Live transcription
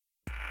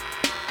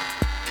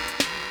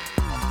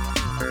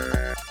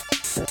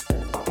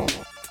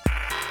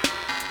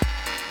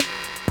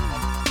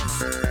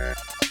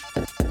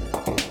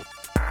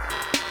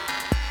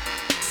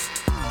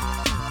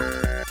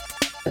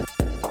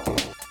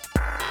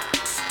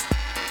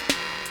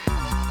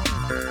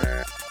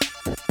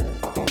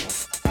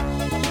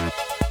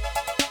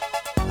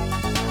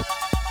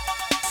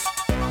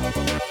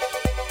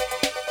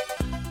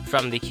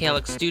From the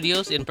KLX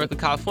studios in Berkeley,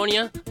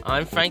 California,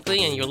 I'm Frank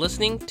Lee, and you're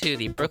listening to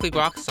the Berkeley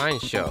Grok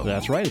Science Show.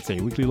 That's right. It's a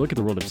weekly look at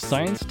the world of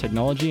science,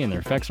 technology, and their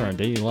effects on our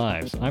daily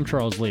lives. I'm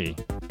Charles Lee.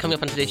 Coming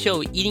up on today's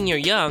show, eating your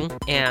young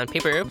and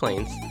paper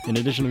airplanes. In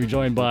addition, we're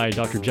joined by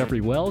Dr.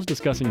 Jeffrey Wells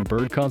discussing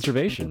bird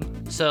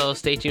conservation. So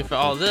stay tuned for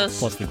all this.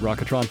 Plus the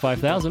Grokatron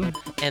 5000.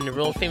 And the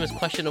world famous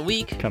question of the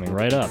week. Coming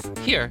right up.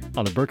 Here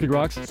on the Berkeley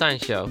Grok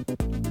Science Show.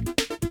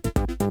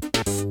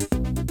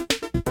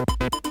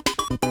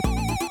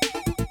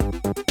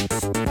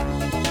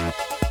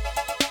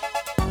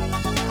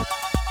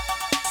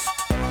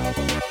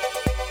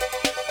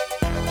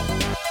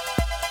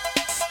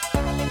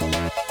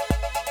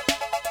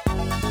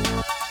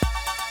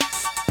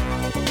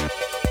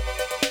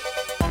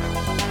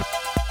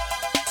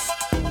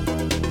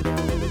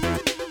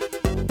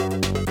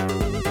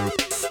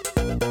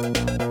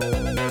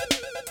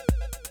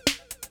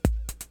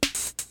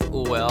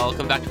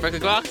 Welcome back to Berkeley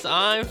Groks.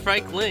 I'm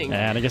Frank Ling.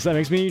 And I guess that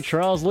makes me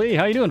Charles Lee.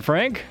 How you doing,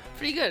 Frank?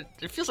 Pretty good.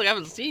 It feels like I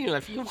haven't seen you in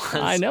a few months.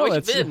 I know. Where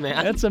you been,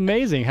 man? It's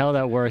amazing how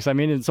that works. I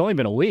mean, it's only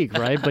been a week,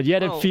 right? But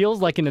yet it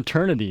feels like an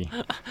eternity.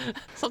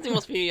 Something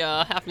must be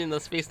happening in the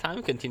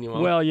space-time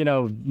continuum. Well, you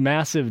know,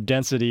 massive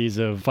densities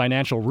of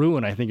financial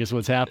ruin, I think, is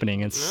what's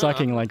happening. It's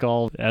sucking like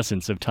all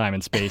essence of time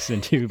and space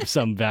into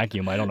some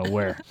vacuum. I don't know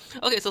where.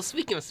 Okay, so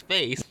speaking of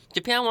space,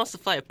 Japan wants to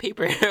fly a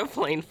paper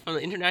airplane from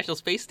the International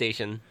Space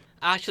Station.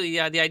 Actually,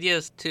 the idea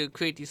is to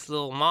create these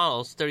little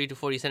models, 30 to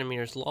 40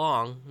 centimeters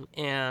long,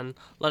 and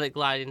let it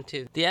glide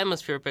into the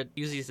atmosphere, but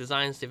use these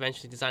designs to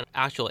eventually design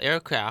actual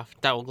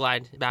aircraft that will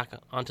glide back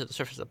onto the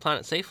surface of the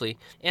planet safely.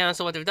 And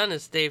so what they've done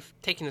is they've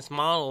taken this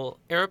model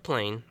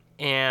airplane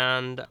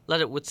and let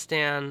it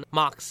withstand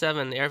Mach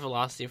 7 air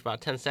velocity for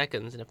about 10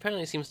 seconds, and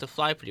apparently it seems to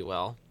fly pretty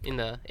well in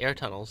the air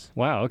tunnels.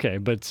 Wow, okay.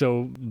 But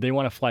so they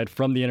want to fly it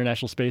from the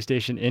International Space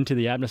Station into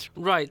the atmosphere?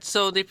 Right.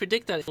 So they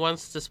predict that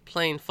once this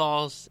plane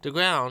falls to the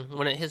ground,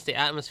 when it hits the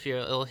atmosphere,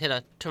 it'll hit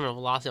a terminal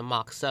velocity of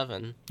Mach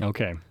 7.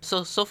 Okay.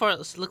 So far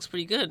it looks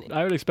pretty good.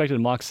 I would expect at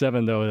Mach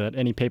 7, though, that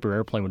any paper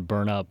airplane would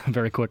burn up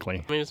very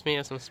quickly. I mean, it's made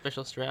of some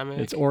special ceramic.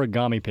 It's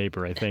origami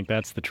paper, I think.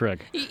 That's the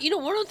trick. You know,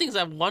 one of the things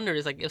I've wondered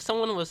is, like, if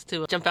someone was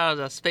to jump out of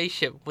a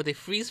spaceship, would they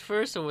freeze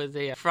first or would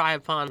they fry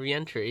upon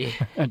re-entry?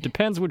 It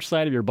depends which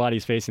side of your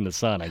body's facing the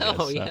sun, I guess.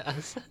 Oh,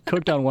 yes.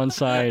 Cooked on one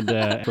side,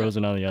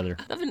 frozen on the other.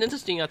 That'd been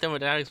interesting out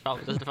thermodynamics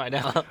problem just to find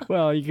out.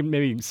 Well, you can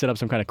maybe set up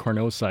some kind of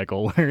Carnot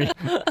cycle where you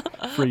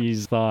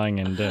freeze, thawing,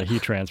 and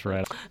heat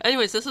transfer.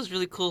 Anyways, this is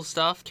really cool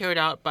stuff carried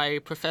out by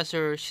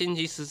Professor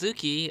Shinji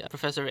Suzuki, a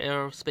professor of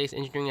aerospace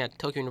engineering at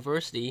Tokyo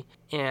University,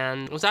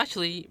 and was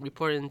actually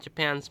reported in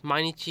Japan's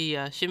Mainichi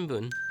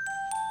Shimbun.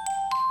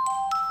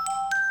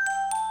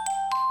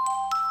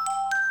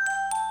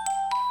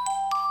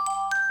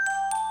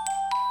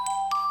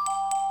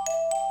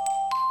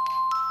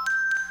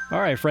 All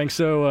right, Frank,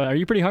 so are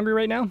you pretty hungry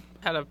right now?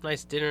 Had a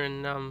nice dinner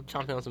and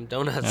chomping on some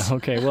donuts.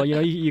 Okay, well, you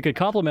know, you could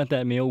complement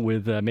that meal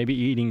with maybe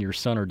eating your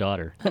son or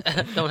daughter.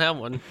 Don't have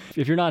one.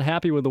 If you're not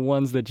happy with the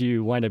ones that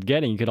you wind up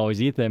getting, you could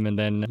always eat them and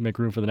then make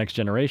room for the next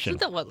generation. Isn't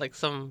that what, like,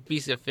 some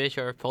species of fish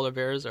or polar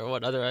bears or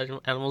what other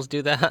animals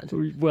do that?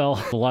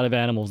 Well, a lot of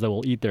animals that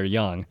will eat their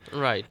young.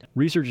 Right.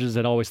 Researchers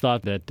had always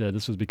thought that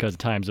this was because of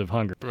times of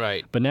hunger.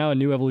 Right. But now a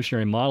new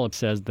evolutionary model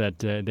says that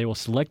they will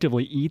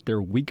selectively eat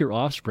their weaker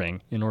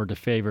offspring in order to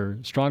favor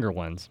stronger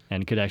ones,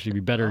 and could actually be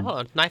better.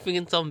 Oh, knifing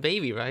its own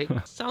baby, right?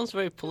 Sounds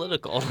very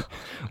political.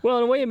 Well,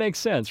 in a way it makes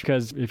sense,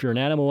 because if you're an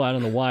animal out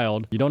in the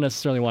wild, you don't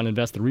necessarily want to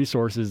invest the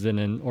resources in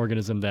an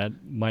organism that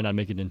might not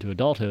make it into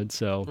adulthood,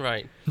 so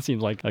right. It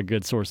seems like a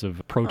good source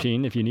of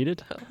protein if you need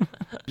it.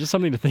 Just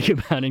something to think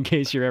about in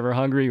case you're ever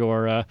hungry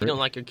or... you don't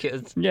like your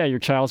kids. Yeah, your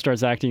child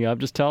starts acting up,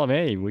 just tell them,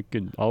 hey, we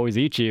could always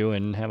eat you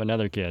and have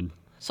another kid.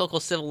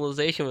 So-called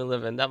civilization we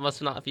live in, that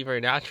must not be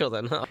very natural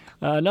then,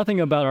 huh?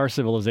 Nothing about our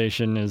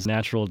civilization is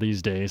natural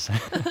these days.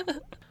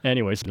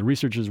 Anyways, the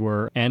researchers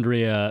were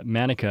Andrea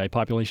Manica, a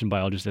population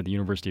biologist at the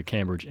University of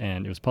Cambridge,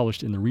 and it was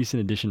published in the recent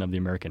edition of the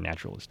American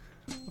Naturalist.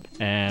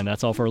 And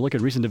that's all for a look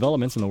at recent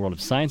developments in the world of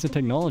science and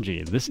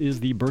technology. This is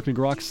the Berkeley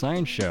Grok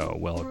Science Show.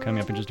 Well,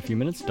 coming up in just a few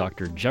minutes,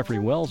 Dr. Jeffrey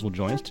Wells will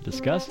join us to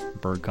discuss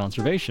bird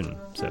conservation.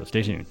 So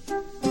stay tuned.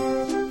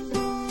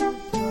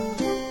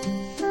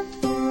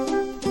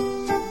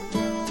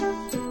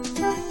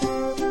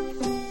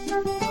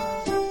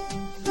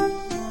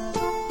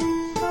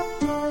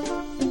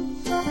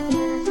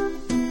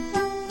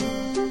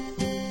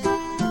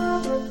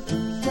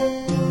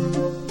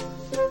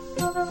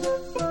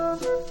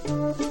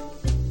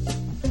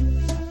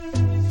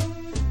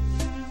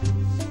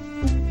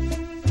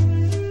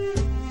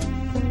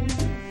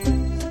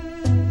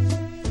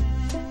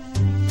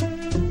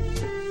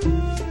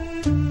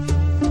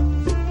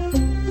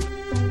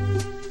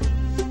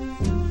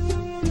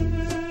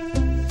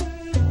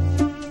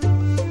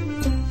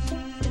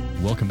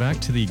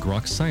 To the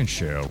Grok Science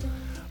Show.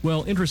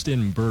 Well, interest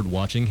in bird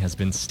watching has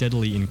been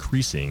steadily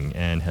increasing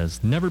and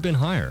has never been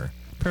higher.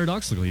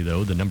 Paradoxically,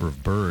 though, the number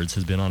of birds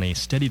has been on a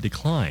steady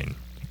decline,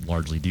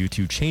 largely due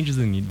to changes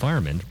in the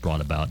environment brought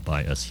about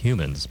by us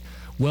humans.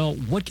 Well,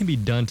 what can be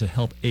done to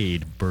help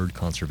aid bird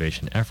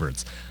conservation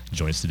efforts?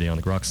 Joining us today on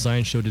the Grok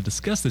Science Show to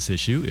discuss this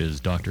issue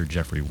is Dr.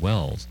 Jeffrey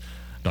Wells.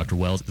 Dr.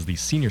 Wells is the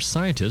senior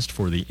scientist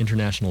for the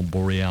International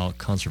Boreal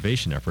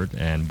Conservation Effort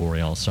and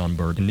Boreal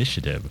Songbird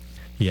Initiative.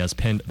 He has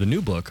penned the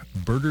new book,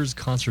 Birders'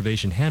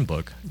 Conservation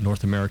Handbook,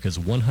 North America's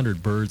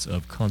 100 Birds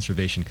of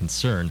Conservation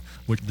Concern,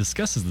 which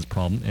discusses this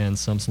problem and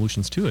some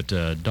solutions to it.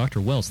 Dr.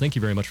 Wells, thank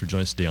you very much for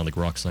joining us today on the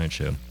Grok Science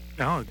Show.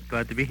 Oh,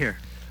 glad to be here.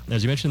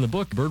 As you mentioned in the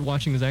book, bird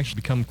watching has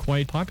actually become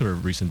quite popular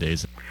in recent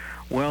days.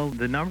 Well,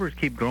 the numbers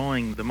keep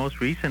growing. The most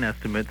recent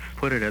estimates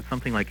put it at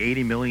something like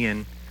 80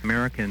 million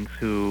Americans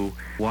who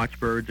watch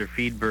birds or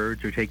feed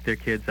birds or take their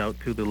kids out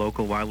to the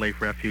local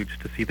wildlife refuge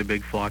to see the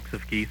big flocks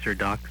of geese or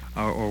ducks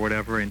or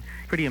whatever. And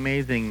pretty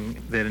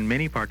amazing that in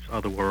many parts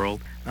of the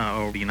world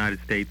or the United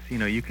States,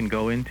 you can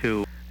go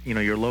into,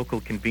 your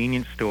local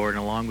convenience store, and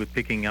along with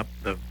picking up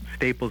the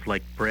staples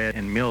like bread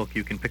and milk,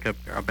 you can pick up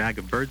a bag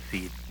of bird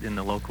seed in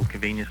the local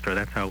convenience store.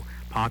 That's how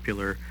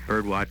popular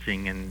bird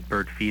watching and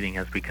bird feeding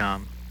has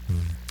become.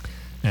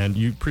 And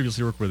you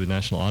previously worked with the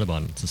National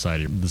Audubon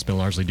Society. This has been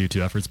largely due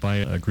to efforts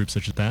by groups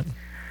such as that?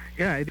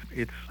 Yeah,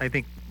 it's I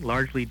think,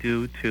 largely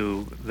due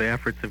to the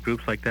efforts of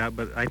groups like that,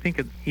 but I think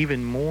it's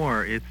even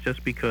more, it's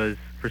just because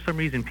for some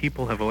reason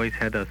people have always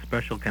had a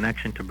special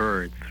connection to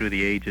birds through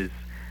the ages.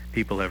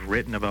 People have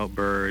written about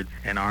birds,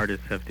 and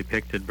artists have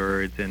depicted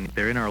birds, and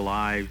they're in our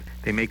lives.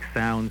 They make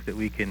sounds that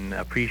we can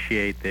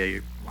appreciate.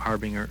 They're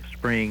harbinger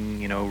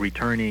spring,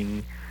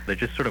 returning. They're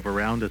just sort of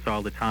around us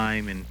all the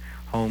time in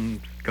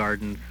homes,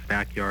 gardens,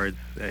 backyards,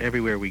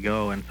 everywhere we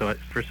go. And so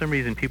for some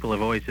reason, people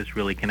have always just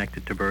really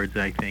connected to birds,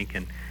 I think.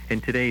 And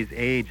in today's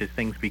age, as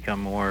things become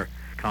more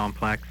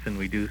complex and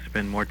we do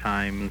spend more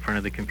time in front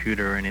of the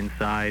computer and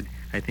inside,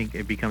 I think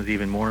it becomes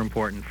even more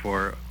important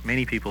for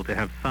many people to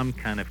have some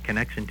kind of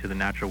connection to the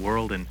natural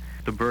world. And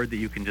the bird that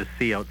you can just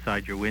see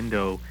outside your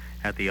window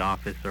at the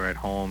office or at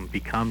home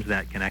becomes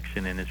that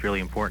connection, and is really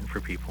important for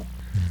people.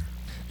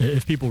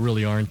 If people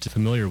really aren't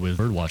familiar with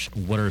birdwatch,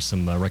 what are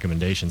some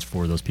recommendations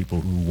for those people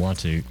who want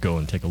to go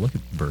and take a look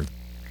at birds?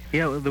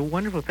 Yeah, well, the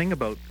wonderful thing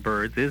about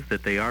birds is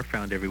that they are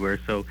found everywhere,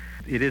 so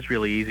it is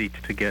really easy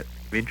to get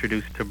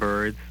introduced to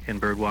birds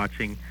and bird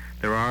watching.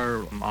 There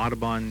are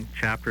Audubon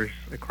chapters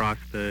across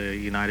the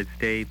United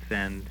States,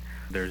 and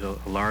there's a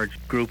large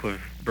group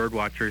of bird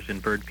watchers and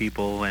bird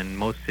people, and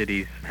most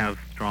cities have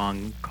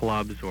strong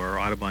clubs or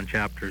Audubon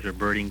chapters or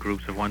birding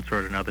groups of one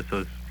sort or another,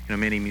 so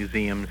many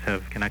museums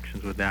have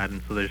connections with that,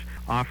 and so there's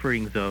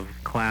offerings of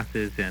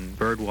classes and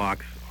bird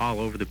walks all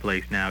over the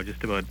place now.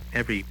 Just about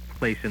every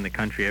place in the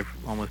country,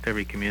 almost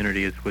every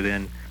community is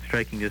within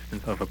striking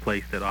distance of a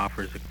place that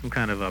offers some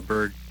kind of a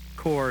bird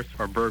course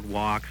or bird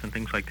walks and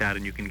things like that,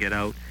 and you can get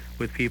out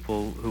with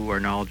people who are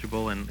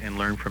knowledgeable and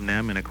learn from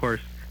them. And of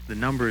course, the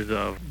numbers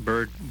of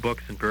bird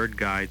books and bird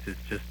guides has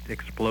just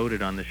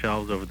exploded on the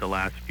shelves over the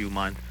last few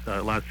months,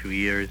 last few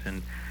years,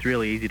 and it's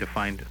really easy to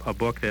find a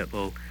book that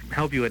will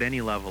help you at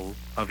any level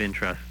of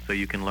interest so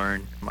you can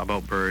learn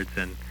about birds.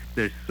 And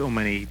there's so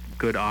many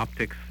good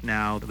optics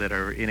now that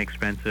are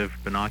inexpensive,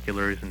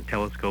 binoculars and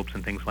telescopes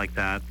and things like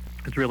that.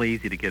 It's really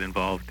easy to get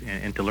involved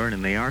and to learn,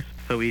 and they are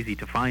so easy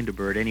to find a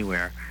bird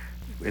anywhere.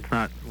 It's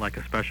not like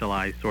a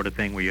specialized sort of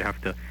thing where you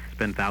have to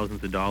spend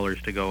thousands of dollars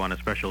to go on a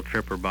special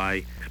trip or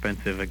buy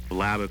expensive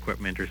lab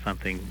equipment or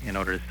something in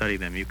order to study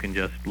them. You can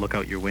just look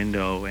out your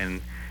window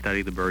and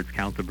study the birds,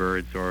 count the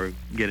birds, or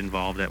get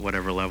involved at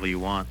whatever level you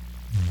want.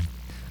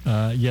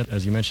 Yet,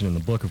 as you mentioned in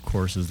the book, of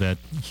course, is that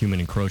human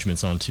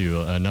encroachments onto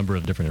a number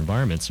of different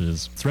environments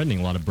is threatening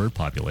a lot of bird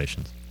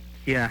populations.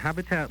 Yeah,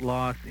 habitat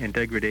loss and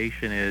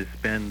degradation has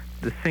been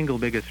the single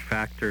biggest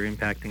factor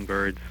impacting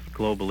birds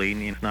globally,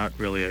 and it's not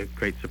really a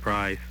great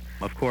surprise.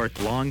 Of course,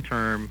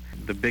 long-term,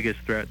 the biggest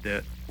threat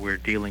that we're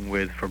dealing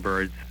with for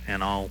birds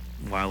and all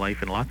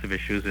wildlife and lots of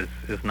issues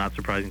is not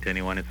surprising to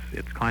anyone.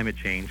 It's climate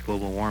change,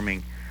 global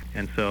warming.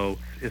 And so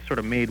it's sort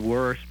of made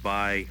worse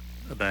by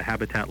the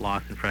habitat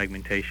loss and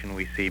fragmentation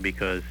we see,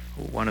 because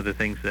one of the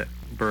things that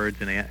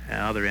birds and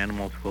other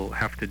animals will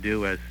have to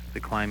do as the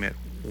climate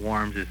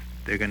warms is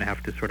they're going to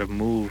have to sort of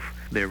move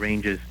their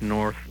ranges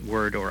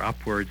northward or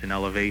upwards in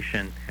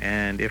elevation.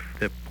 And if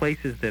the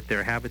places that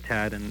their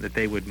habitat and that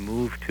they would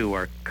move to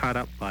are cut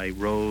up by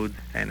roads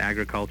and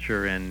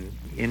agriculture and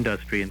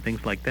industry and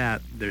things like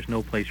that, there's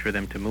no place for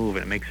them to move,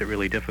 and it makes it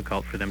really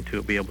difficult for them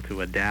to be able to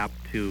adapt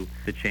to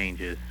the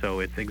changes. So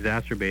it's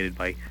exacerbated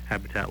by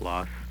habitat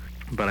loss.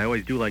 But I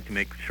always do like to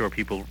make sure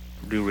people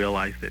do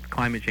realize that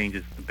climate change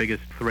is the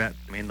biggest threat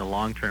in the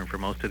long term for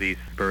most of these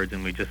birds,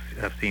 and we just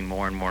have seen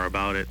more and more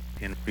about it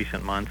in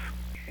recent months.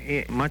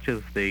 Much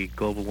of the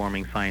global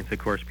warming science, of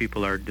course,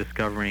 people are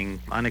discovering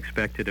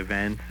unexpected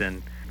events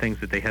and things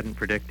that they hadn't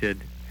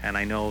predicted. And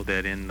I know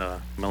that in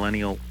the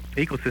Millennial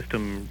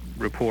Ecosystem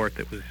Report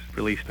that was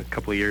released a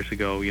couple of years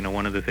ago,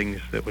 one of the things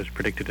that was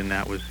predicted in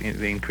that was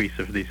the increase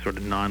of these sort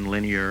of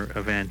nonlinear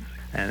events.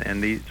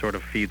 And these sort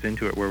of feeds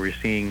into it, where we're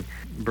seeing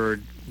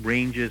bird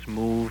ranges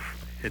move,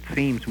 it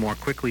seems, more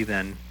quickly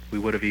than we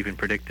would have even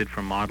predicted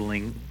from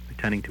modeling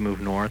tending to move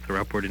north or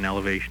upward in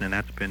elevation, and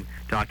that's been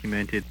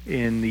documented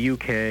in the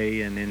UK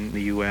and in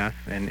the US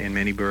and in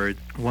many birds.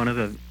 One of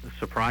the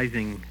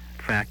surprising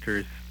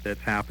factors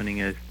that's happening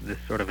is this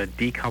sort of a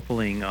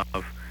decoupling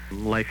of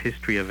life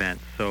history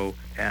events. So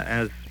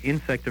as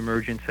insect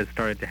emergence has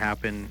started to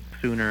happen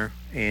sooner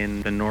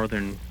in the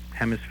northern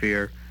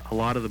hemisphere, a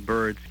lot of the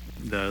birds,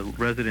 the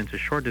residents of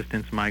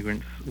short-distance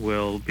migrants,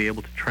 will be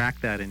able to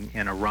track that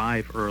and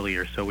arrive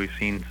earlier. So we've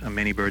seen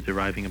many birds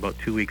arriving about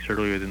 2 weeks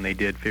earlier than they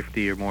did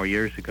 50 or more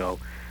years ago,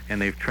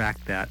 and they've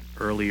tracked that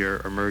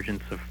earlier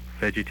emergence of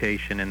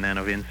vegetation and then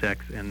of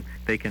insects, and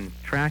they can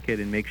track it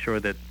and make sure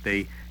that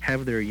they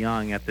have their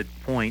young at the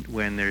point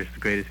when there's the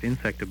greatest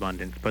insect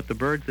abundance. But the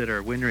birds that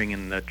are wintering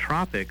in the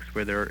tropics,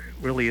 where there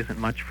really isn't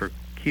much for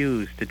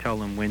cues to tell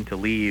them when to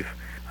leave,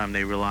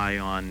 they rely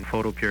on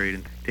photoperiod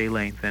and day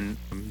length, and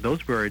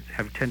those birds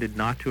have tended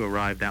not to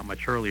arrive that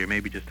much earlier,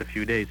 maybe just a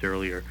few days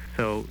earlier.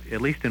 So at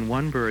least in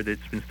one bird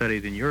that's been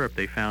studied in Europe,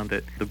 they found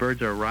that the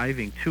birds are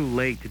arriving too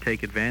late to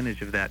take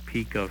advantage of that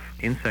peak of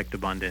insect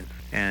abundance,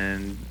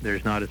 and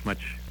there's not as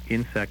much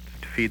insect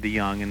to feed the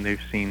young, and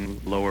they've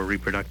seen lower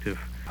reproductive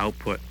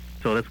output.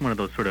 So that's one of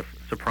those sort of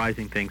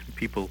surprising things that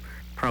people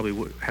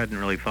probably hadn't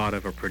really thought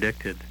of or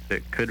predicted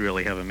that could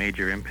really have a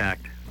major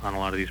impact on a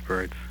lot of these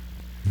birds.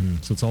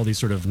 So it's all these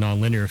sort of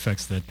nonlinear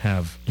effects that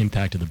have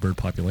impacted the bird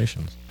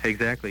populations.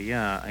 Exactly,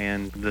 yeah,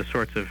 and the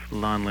sorts of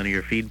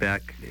nonlinear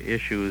feedback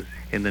issues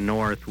in the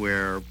north,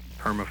 where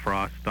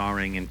permafrost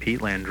thawing and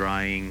peatland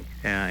drying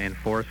and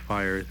forest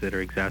fires that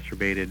are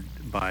exacerbated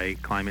by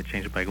climate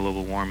change, by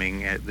global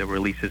warming, that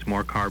releases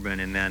more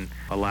carbon and then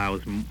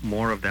allows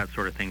more of that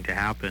sort of thing to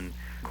happen.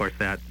 Of course,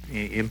 that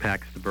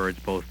impacts the birds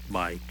both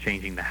by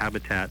changing the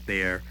habitat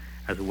there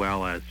as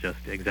well as just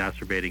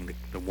exacerbating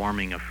the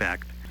warming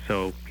effect.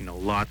 So,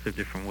 lots of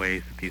different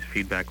ways that these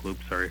feedback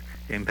loops are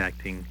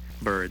impacting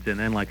birds. And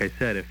then, like I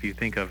said, if you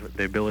think of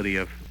the ability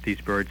of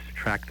these birds to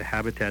track the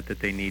habitat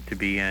that they need to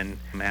be in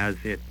as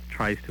it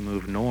tries to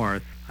move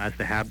north, as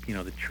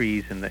the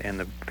trees and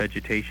the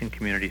vegetation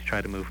communities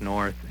try to move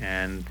north,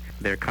 and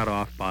they're cut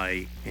off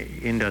by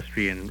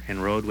industry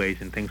and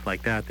roadways and things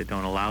like that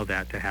don't allow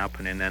that to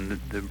happen. And then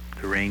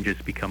the ranges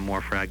become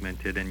more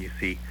fragmented, and you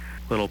see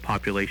little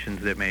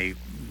populations that may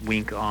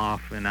wink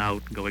off and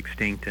out, go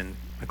extinct, and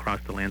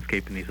across the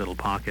landscape in these little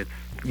pockets.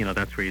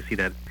 That's where you see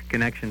that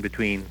connection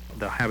between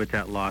the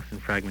habitat loss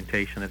and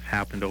fragmentation that's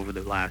happened over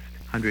the last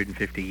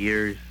 150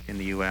 years in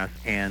the U.S.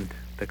 and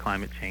the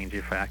climate change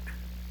effect.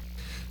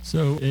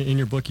 So in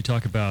your book, you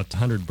talk about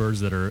 100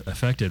 birds that are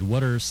affected.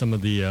 What are some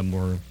of the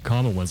more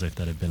common ones that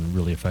have been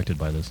really affected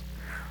by this?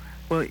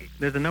 Well,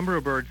 there's a number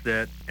of birds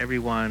that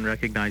everyone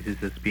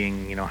recognizes as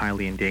being,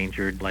 highly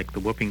endangered, like the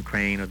whooping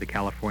crane or the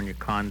California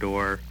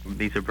condor.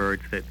 These are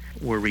birds that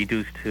were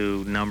reduced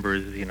to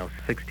numbers,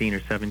 16 or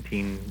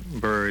 17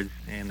 birds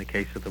in the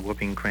case of the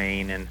whooping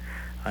crane, and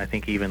I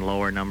think even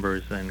lower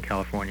numbers in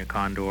California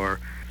condor.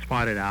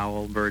 Spotted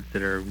owl, birds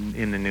that are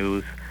in the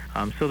news.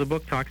 So the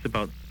book talks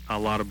about a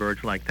lot of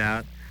birds like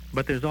that,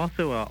 but there's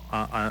also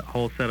a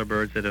whole set of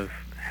birds that have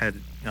had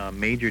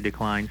major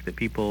declines that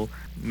people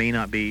may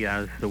not be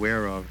as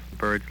aware of.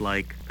 Birds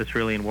like the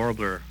Cerulean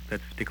warbler,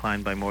 that's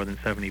declined by more than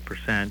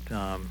 70%,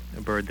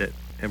 a bird that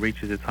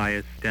reaches its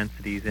highest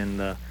densities in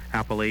the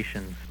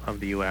Appalachians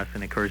of the U.S.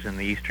 and occurs in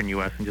the eastern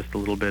U.S. and just a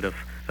little bit of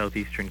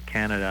southeastern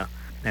Canada,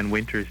 and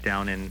winters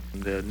down in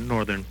the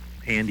northern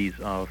Andes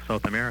of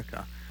South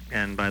America.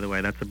 And by the way,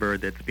 that's a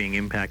bird that's being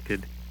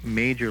impacted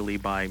majorly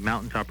by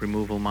mountaintop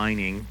removal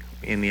mining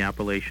in the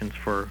Appalachians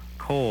for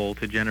coal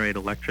to generate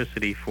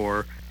electricity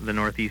for the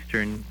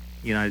northeastern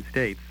United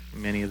States.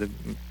 Many of the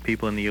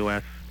people in the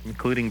U.S.,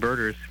 including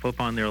birders,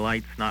 flip on their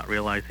lights not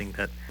realizing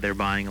that they're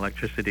buying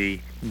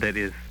electricity that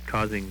is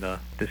causing the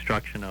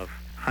destruction of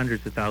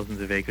hundreds of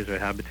thousands of acres of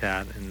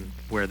habitat, and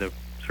where the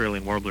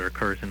Cerulean warbler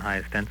occurs in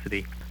highest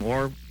density.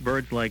 Or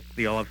birds like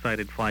the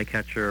olive-sided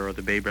flycatcher or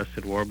the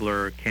bay-breasted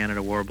warbler or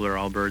Canada warbler,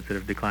 all birds that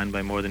have declined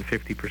by more than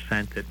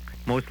 50%, that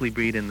mostly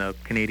breed in the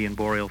Canadian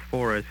boreal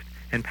forest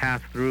and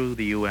pass through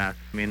the U.S.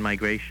 in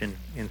migration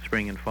in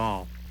spring and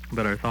fall,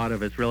 but are thought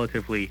of as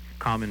relatively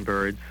common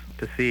birds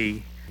to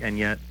see, and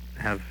yet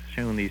have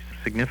shown these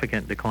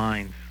significant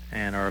declines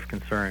and are of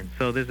concern.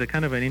 So there's a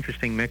kind of an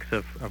interesting mix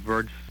of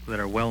birds that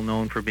are well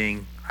known for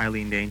being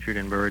highly endangered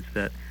and birds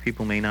that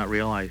people may not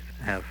realize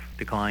have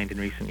declined in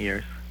recent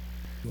years.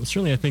 Well,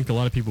 certainly I think a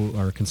lot of people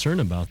are concerned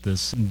about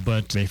this,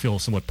 but may feel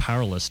somewhat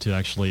powerless to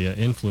actually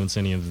influence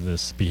any of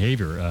this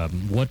behavior.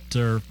 What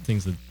are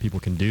things that people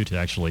can do to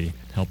actually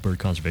help bird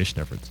conservation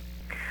efforts?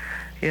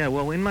 Yeah,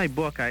 well, in my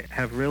book, I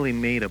have really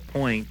made a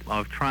point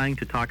of trying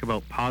to talk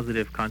about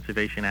positive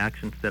conservation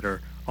actions that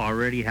are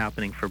already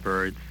happening for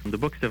birds. The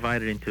book's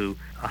divided into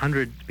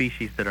 100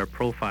 species that are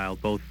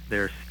profiled, both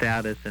their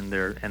status and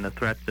the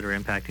threats that are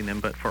impacting them.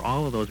 But for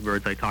all of those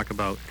birds, I talk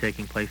about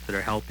taking place that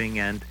are helping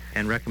and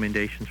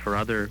recommendations for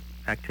other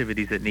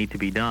activities that need to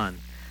be done.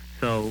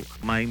 So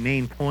my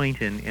main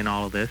point in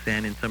all of this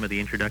and in some of the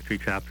introductory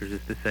chapters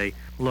is to say,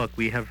 look,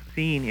 we have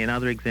seen in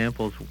other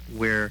examples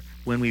where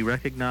when we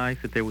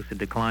recognized that there was a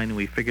decline and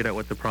we figured out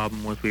what the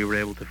problem was, we were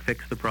able to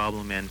fix the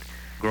problem and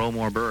grow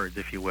more birds,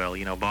 if you will.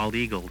 Bald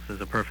eagles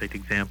is a perfect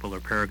example, or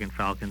peregrine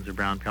falcons or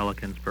brown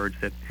pelicans, birds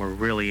that were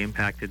really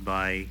impacted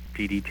by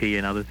DDT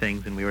and other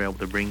things, and we were able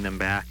to bring them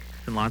back.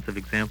 And lots of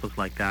examples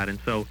like that. And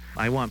so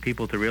I want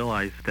people to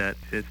realize that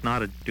it's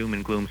not a doom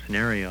and gloom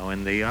scenario.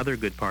 And the other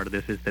good part of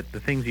this is that the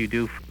things you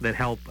do that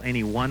help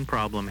any one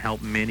problem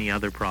help many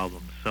other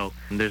problems. So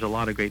there's a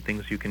lot of great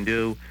things you can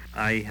do.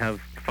 I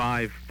have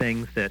 5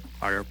 things that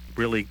are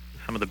really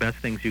some of the best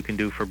things you can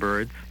do for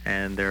birds,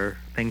 and they're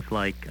things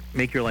like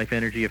make your life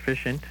energy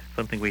efficient,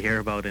 something we hear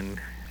about in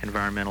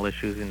environmental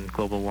issues and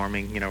global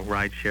warming,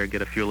 ride share,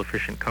 get a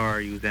fuel-efficient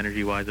car, use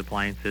energy-wise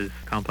appliances,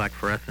 compact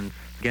fluorescence.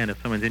 Again,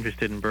 if someone's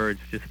interested in birds,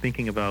 just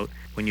thinking about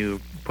when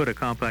you put a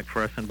compact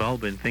fluorescent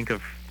bulb in, think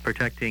of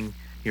protecting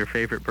your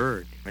favorite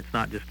bird. It's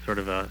not just sort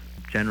of a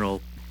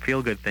general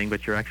feel-good thing,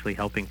 but you're actually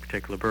helping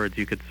particular birds.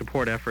 You could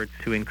support efforts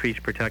to increase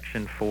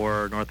protection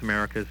for North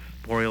America's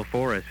boreal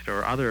forest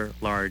or other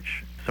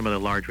some of the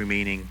large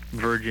remaining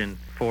virgin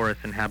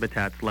forests and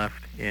habitats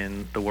left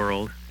in the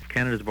world.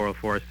 Canada's boreal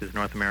forest is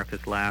North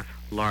America's last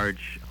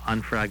large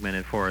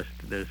unfragmented forest.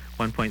 There's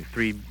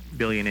 1.3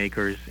 billion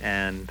acres,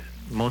 and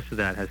most of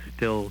that has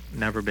still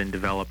never been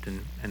developed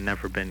and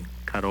never been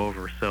cut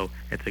over. So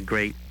it's a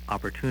great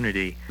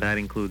opportunity. That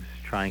includes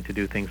trying to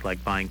do things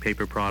like buying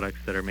paper products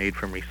that are made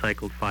from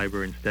recycled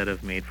fiber instead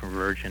of made from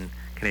virgin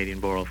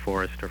Canadian boreal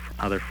forest or from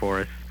other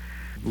forests.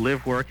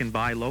 Live, work, and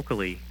buy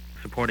locally,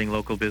 supporting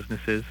local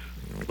businesses,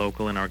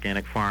 local and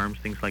organic farms,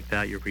 things like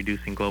that. You're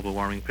reducing global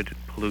warming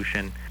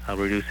pollution,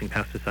 reducing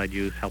pesticide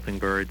use, helping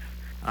birds.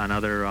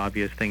 Another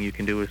obvious thing you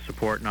can do is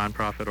support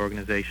nonprofit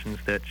organizations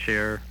that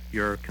share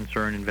your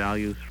concern and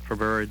values for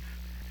birds.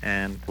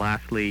 And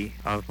lastly,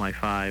 of my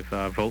 5,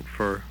 vote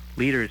for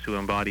leaders who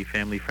embody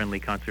family-friendly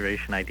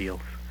conservation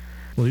ideals.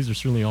 Well, these are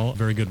certainly all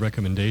very good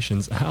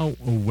recommendations. How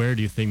aware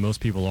do you think most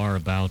people are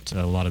about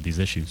a lot of these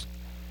issues?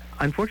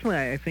 Unfortunately,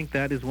 I think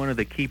that is one of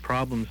the key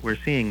problems we're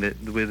seeing, that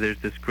there's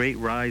this great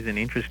rise in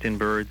interest in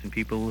birds and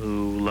people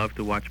who love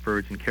to watch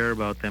birds and care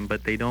about them,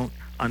 but they don't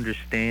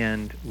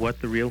understand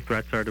what the real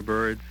threats are to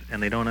birds,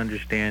 and they don't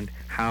understand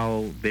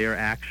how their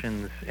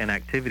actions and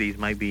activities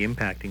might be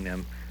impacting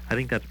them. I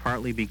think that's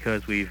partly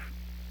because we've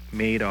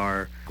made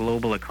our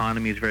global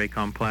economies very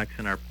complex,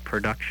 and our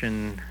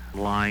production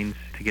lines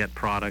to get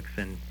products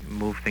and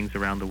move things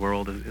around the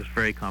world is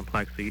very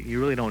complex. So you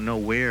really don't know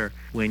where,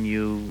 when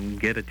you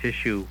get a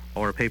tissue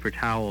or a paper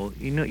towel,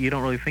 you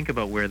don't really think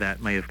about where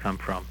that may have come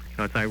from.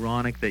 It's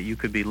ironic that you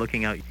could be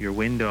looking out your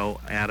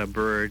window at a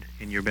bird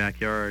in your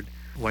backyard,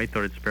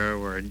 white-throated sparrow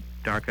or a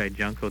dark-eyed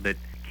junco that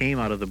came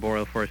out of the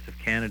boreal forest of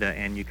Canada,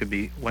 and you could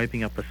be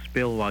wiping up a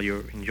spill while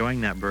you're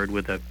enjoying that bird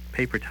with a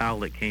paper towel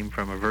that came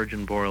from a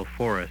virgin boreal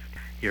forest.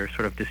 You're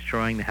sort of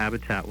destroying the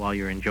habitat while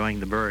you're enjoying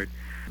the bird.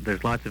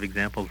 There's lots of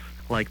examples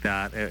like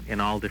that in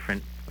all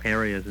different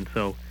areas, and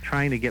so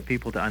trying to get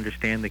people to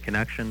understand the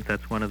connections,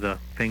 that's one of the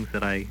things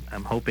that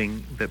I'm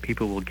hoping that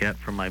people will get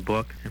from my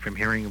book and from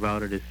hearing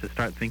about it, is to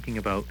start thinking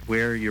about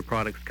where your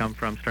products come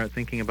from, start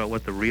thinking about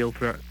what the real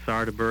threats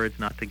are to birds,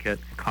 not to get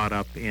caught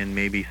up in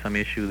maybe some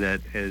issue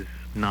that is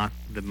not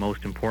the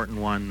most important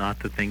one, not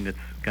the thing that's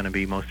going to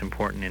be most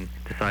important in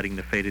deciding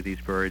the fate of these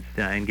birds,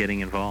 and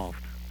getting involved.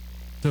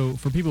 So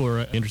for people who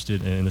are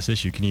interested in this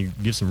issue, can you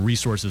give some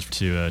resources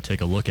to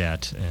take a look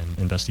at and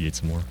investigate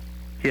some more?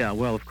 Yeah,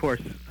 well, of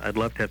course, I'd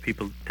love to have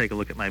people take a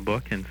look at my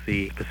book and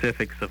see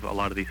specifics of a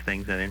lot of these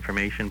things and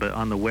information. But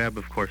on the web,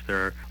 of course,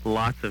 there are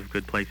lots of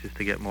good places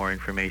to get more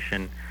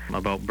information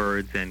about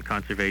birds and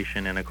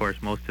conservation. And, of course,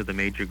 most of the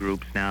major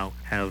groups now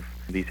have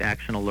these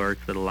action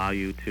alerts that allow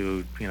you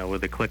to,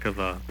 with a click of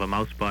a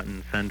mouse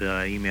button, send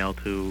an email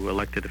to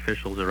elected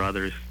officials or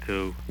others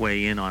to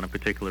weigh in on a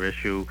particular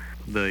issue.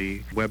 The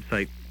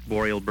website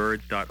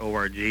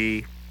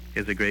borealbirds.org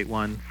is a great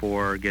one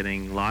for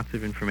getting lots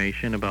of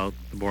information about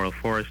the boreal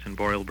forest and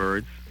boreal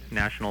birds.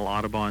 National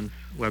Audubon's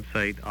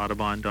website,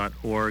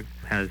 audubon.org,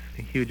 has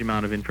a huge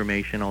amount of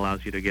information,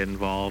 allows you to get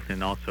involved,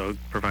 and also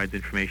provides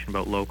information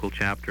about local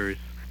chapters.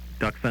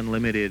 Ducks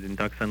Unlimited and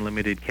Ducks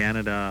Unlimited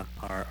Canada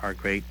are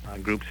great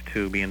groups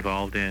to be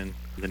involved in.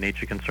 The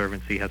Nature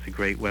Conservancy has a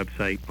great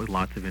website with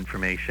lots of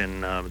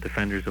information.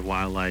 Defenders of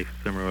Wildlife,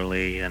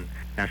 similarly, and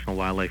National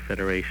Wildlife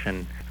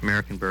Federation.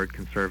 American Bird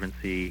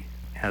Conservancy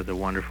has a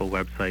wonderful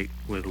website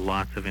with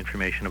lots of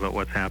information about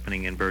what's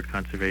happening in bird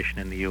conservation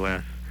in the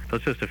U.S. So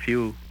it's just a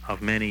few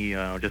of many,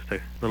 just a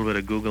little bit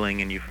of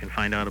Googling, and you can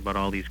find out about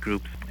all these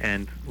groups.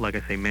 And like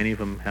I say, many of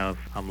them have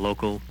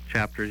local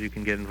chapters you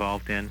can get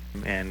involved in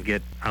and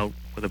get out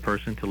with a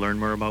person to learn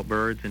more about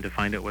birds and to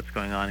find out what's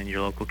going on in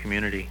your local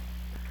community.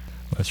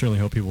 I certainly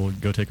hope people will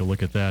go take a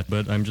look at that.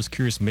 But I'm just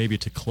curious, maybe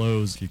to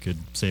close, if you could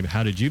say,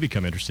 how did you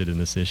become interested in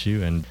this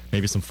issue, and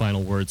maybe some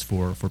final words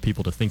for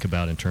people to think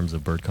about in terms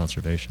of bird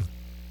conservation?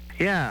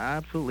 Yeah,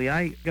 absolutely.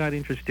 I got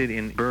interested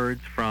in birds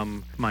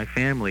from my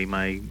family.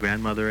 My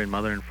grandmother and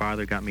mother and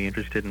father got me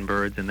interested in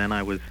birds, and then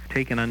I was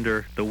taken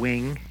under the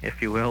wing, if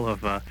you will,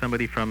 of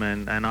somebody from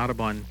an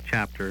Audubon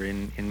chapter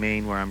in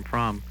Maine, where I'm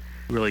from.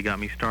 really got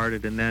me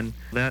started. And then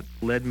that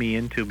led me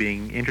into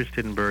being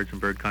interested in birds and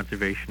bird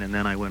conservation. And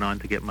then I went on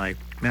to get my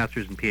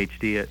master's and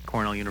PhD at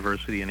Cornell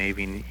University in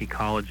avian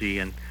ecology,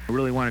 and I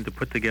really wanted to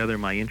put together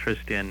my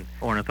interest in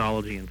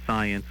ornithology and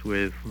science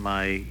with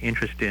my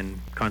interest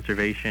in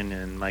conservation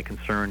and my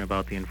concern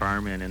about the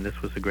environment. And this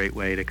was a great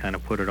way to kind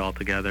of put it all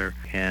together.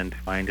 And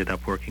I ended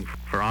up working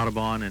for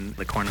Audubon and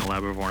the Cornell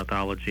Lab of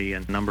Ornithology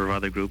and a number of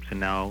other groups, and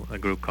now a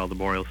group called the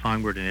Boreal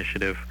Songbird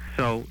Initiative.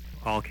 So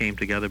all came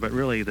together, but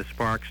really the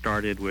spark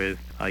started with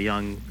a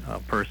young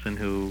person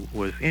who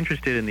was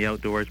interested in the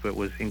outdoors but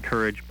was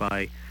encouraged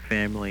by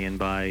family and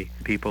by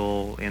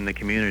people in the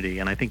community.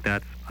 And I think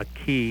that's a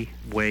key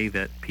way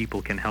that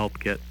people can help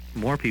get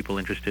more people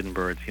interested in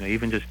birds. You know,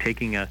 even just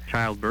taking a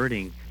child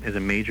birding is a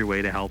major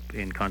way to help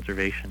in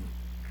conservation.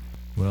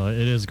 Well,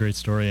 it is a great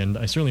story, and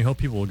I certainly hope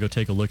people will go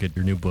take a look at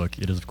your new book.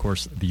 It is, of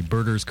course, the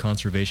Birders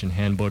Conservation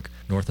Handbook,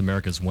 North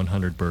America's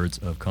 100 Birds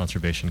of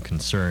Conservation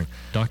Concern.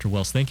 Dr.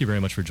 Wells, thank you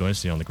very much for joining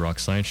us today on the Grok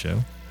Science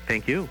Show.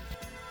 Thank you.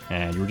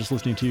 And you were just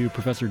listening to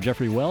Professor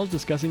Jeffrey Wells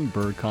discussing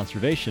bird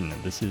conservation.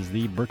 This is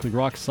the Berkeley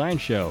Grok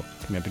Science Show.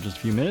 Coming up in just a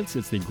few minutes,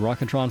 it's the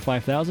Grokatron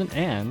 5000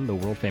 and the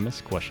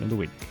world-famous Question of the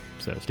Week.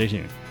 So stay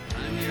tuned.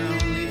 I'm your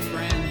only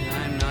friend,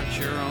 I'm not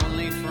your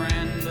only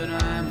friend, but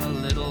I'm a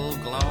little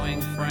glowing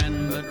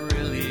friend, but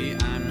really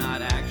I'm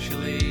not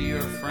actually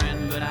your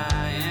friend, but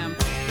I am.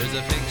 There's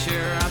a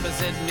picture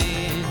opposite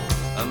me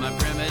of my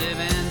primitive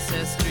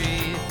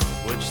ancestry,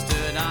 which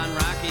stood on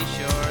rocky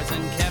shores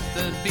and kept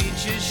the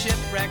beaches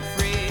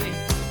shipwreck-free.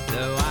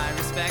 Though I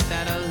respect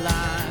that a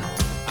lot,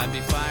 I'd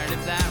be fired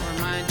if that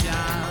were my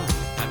job.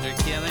 After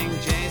killing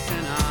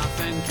Jason off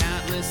and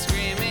countless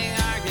screaming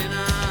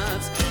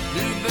Argonauts,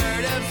 new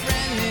bird of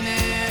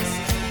friendliness,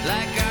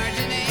 like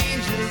guardian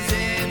angels,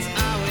 it's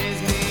always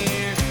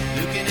near.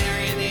 New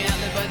canary in the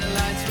outlet by the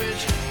light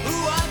switch, who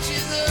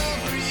watches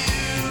over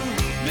you?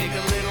 Make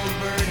a little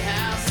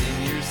birdhouse in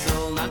your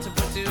soul, not to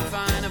put too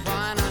fine a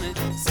point on it.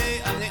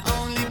 Say I'm the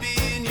only bee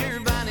in your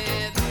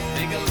bonnet.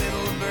 Make a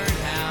little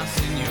birdhouse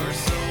in your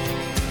soul.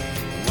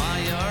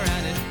 While you're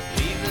at it,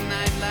 leave the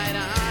night light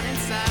on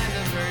inside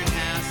the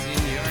birdhouse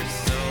in your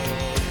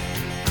soul.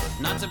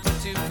 Not to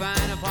put too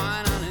fine a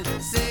point on it.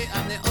 Say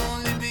I'm the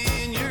only bee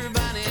in your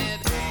bonnet.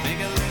 Make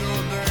a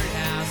little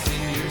birdhouse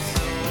in your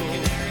soul.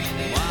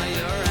 While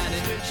you're at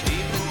it,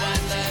 leave the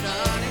night light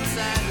on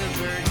inside the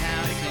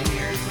birdhouse in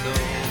your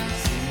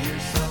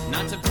soul.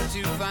 Not to put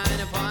too fine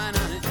a point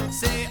on it.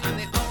 Say I'm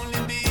the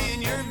only bee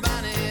in your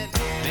bonnet.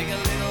 Make a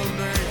little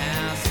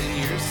birdhouse in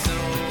your soul.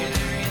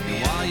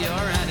 While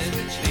you're at it,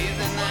 leave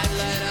the night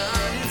light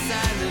on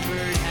inside the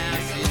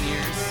birdhouse in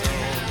your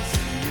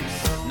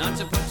soul. Not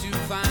to put too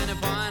fine a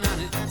point on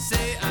it.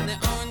 Say I'm the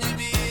only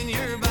bee in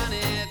your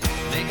bonnet.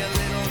 Make a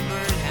little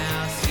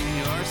birdhouse in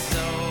your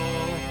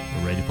soul.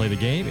 We're ready to play the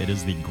game. It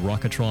is the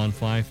Grokatron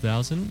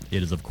 5000.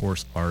 It is, of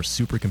course, our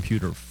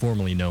supercomputer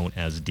formerly known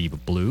as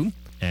Deep Blue.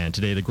 And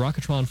today, the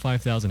Grokatron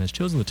 5000 has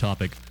chosen the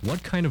topic,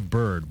 what kind of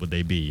bird would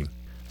they be?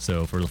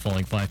 So for the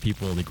following 5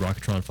 people, the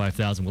Grokatron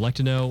 5000 would like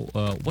to know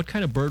what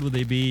kind of bird would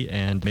they be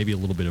and maybe a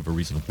little bit of a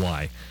reason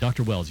why.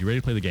 Dr. Wells, you ready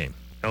to play the game?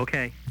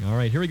 Okay. All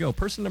right, here we go.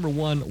 Person number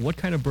 1, what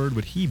kind of bird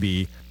would he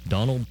be?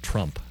 Donald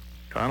Trump.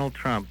 Donald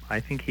Trump,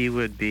 I think he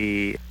would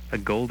be a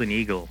golden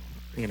eagle,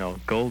 you know,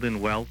 golden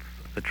wealth,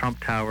 the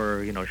Trump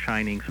Tower, you know,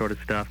 shining sort of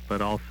stuff,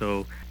 but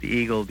also the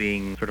eagle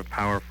being sort of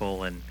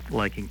powerful and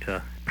liking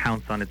to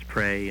pounce on its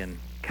prey and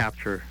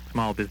capture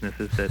small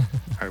businesses that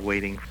are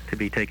waiting to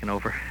be taken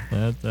over.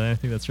 I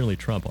think that's certainly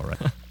Trump, all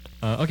right.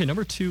 Okay,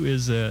 number 2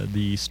 is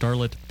the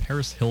starlet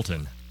Paris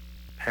Hilton.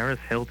 Paris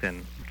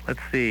Hilton. Let's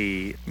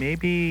see,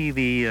 maybe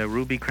the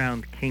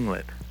ruby-crowned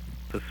kinglet.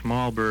 It's a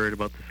small bird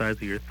about the size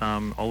of your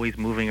thumb, always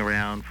moving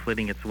around,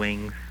 flitting its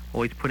wings,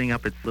 always putting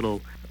up its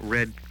little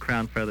red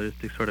crown feathers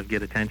to sort of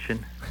get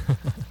attention.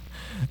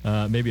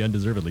 Maybe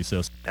undeservedly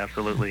so.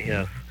 Absolutely,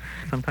 yes.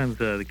 Sometimes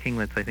the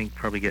kinglets, I think,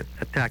 probably get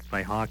attacked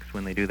by hawks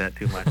when they do that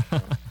too much.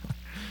 So.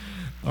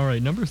 All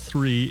right, number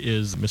 3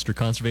 is Mr.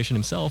 Conservation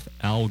himself,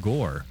 Al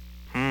Gore.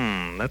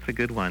 That's a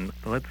good one.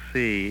 Let's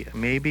see,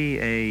 maybe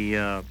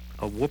a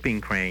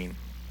whooping crane.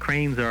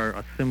 Cranes are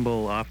a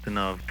symbol often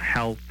of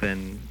health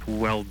and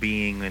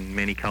well-being in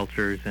many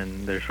cultures,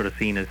 and they're sort of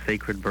seen as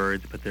sacred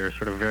birds, but they're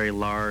sort of very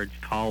large,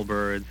 tall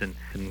birds and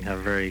have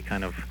very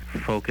kind of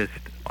focused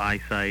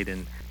eyesight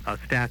and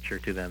stature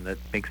to them that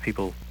makes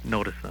people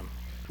notice them.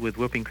 With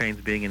whooping cranes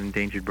being an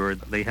endangered bird,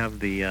 they have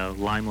the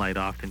limelight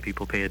often.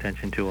 People pay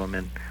attention to them,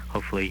 and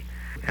hopefully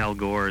Al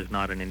Gore is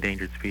not an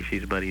endangered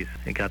species, but he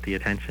got the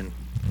attention.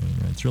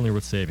 It's really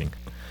worth saving.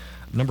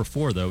 Number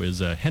 4, though, is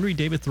Henry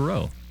David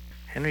Thoreau.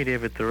 Henry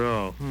David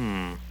Thoreau.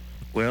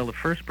 Well, the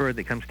first bird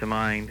that comes to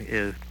mind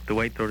is the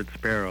white-throated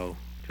sparrow,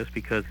 just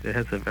because it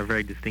has a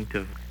very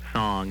distinctive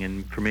song,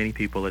 and for many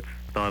people it's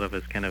thought of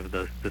as kind of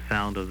the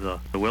sound of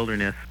the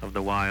wilderness, of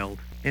the wild.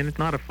 And it's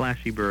not a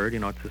flashy bird, you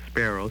know, it's a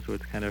sparrow, so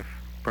it's kind of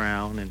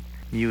brown and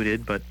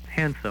muted, but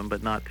handsome,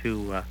 but not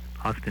too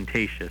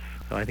ostentatious.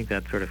 So I think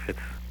that sort of fits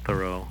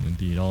Thoreau.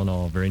 Indeed, all in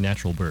all, a very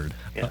natural bird.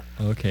 Yeah.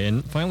 Okay,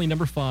 and finally,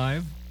 number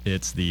 5,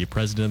 it's the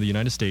President of the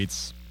United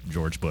States,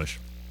 George Bush.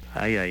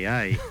 Ay, ay,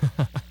 ay.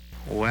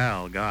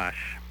 Well,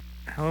 gosh.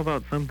 How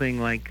about something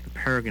like the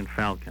peregrine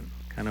falcon?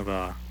 Kind of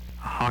a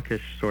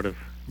hawkish sort of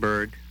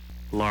bird,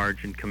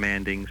 large and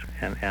commanding,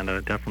 and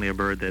definitely a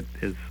bird that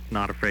is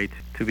not afraid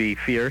to be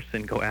fierce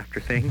and go after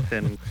things,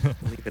 and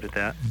leave it at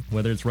that.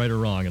 Whether it's right or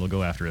wrong, it'll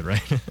go after it,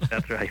 right?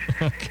 That's right.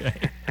 Okay.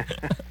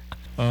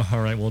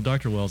 All right. Well,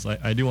 Dr. Wells,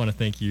 I do want to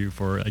thank you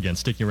for, again,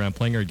 sticking around,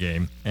 playing our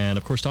game, and,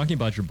 of course, talking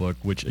about your book,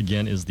 which,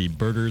 again, is the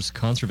Birders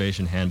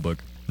Conservation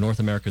Handbook, North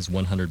America's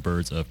 100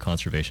 Birds of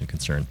Conservation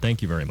Concern.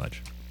 Thank you very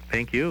much.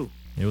 Thank you.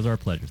 It was our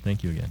pleasure.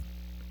 Thank you again.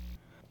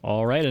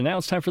 All right, and now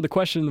it's time for the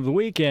question of the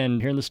week.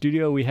 And here in the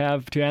studio, we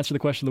have to answer the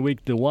question of the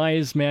week, the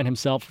wise man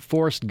himself,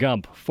 Forrest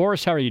Gump.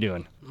 Forrest, how are you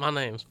doing? My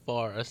name's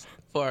Forrest.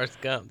 Forrest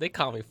Gump. They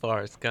call me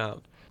Forrest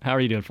Gump. How are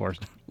you doing,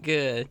 Forrest?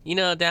 Good. You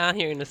know, down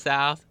here in the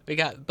South, we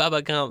got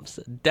Bubba Gump's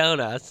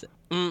donuts.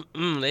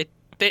 They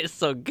taste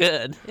so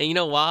good. And you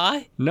know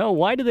why? No,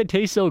 why do they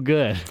taste so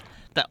good?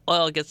 The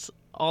oil gets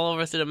all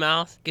over to the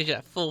mouth, gives you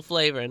that full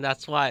flavor, and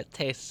that's why it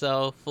tastes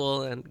so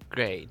full and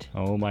great.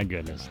 Oh, my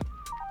goodness.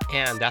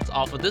 And that's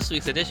all for this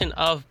week's edition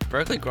of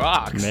Berkeley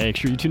Groks. Make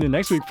sure you tune in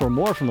next week for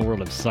more from the world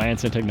of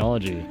science and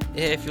technology.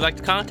 If you'd like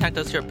to contact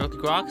us here at Berkeley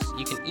Groks,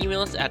 you can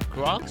email us at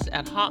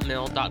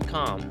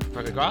groks@hotmail.com.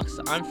 Berkeley Groks,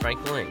 I'm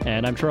Frank Ling.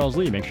 And I'm Charles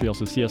Lee. Make sure you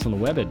also see us on the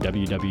web at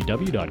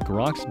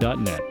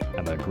www.groks.net.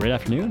 Have a great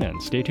afternoon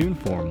and stay tuned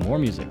for more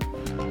music.